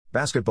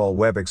Basketball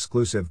web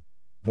exclusive.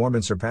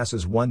 Borman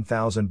surpasses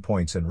 1,000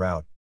 points in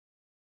rout.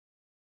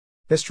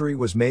 History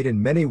was made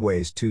in many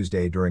ways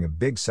Tuesday during a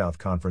Big South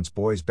Conference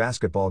boys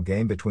basketball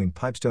game between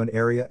Pipestone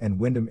area and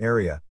Windham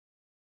area.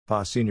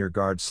 PA senior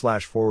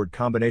guard/forward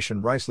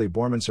combination Risley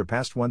Borman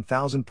surpassed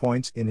 1,000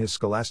 points in his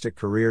scholastic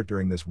career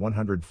during this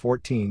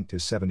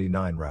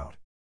 114-79 rout.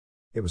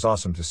 It was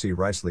awesome to see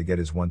Risley get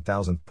his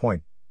 1,000th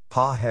point,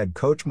 PA head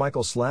coach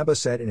Michael Slaba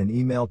said in an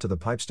email to the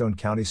Pipestone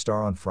County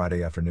Star on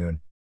Friday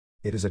afternoon.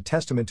 It is a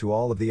testament to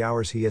all of the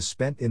hours he has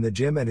spent in the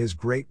gym and his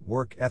great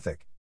work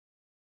ethic.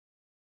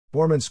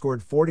 Borman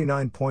scored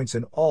 49 points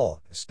in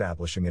all,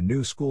 establishing a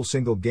new school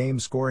single-game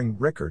scoring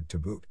record to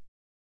boot.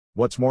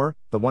 What's more,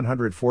 the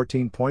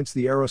 114 points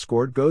the Arrow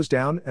scored goes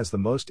down as the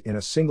most in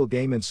a single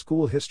game in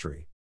school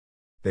history.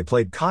 They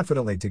played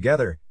confidently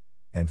together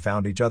and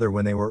found each other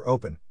when they were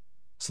open,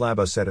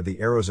 Slaba said of the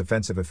Arrow's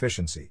offensive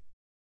efficiency.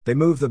 They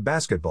moved the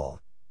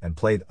basketball and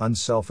played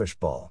unselfish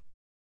ball.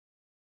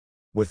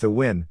 With the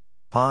win,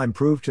 PA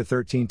improved to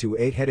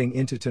 13-8 heading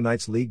into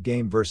tonight's league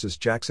game versus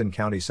Jackson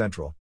County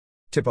Central.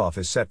 Tip-off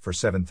is set for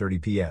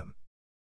 7:30 p.m.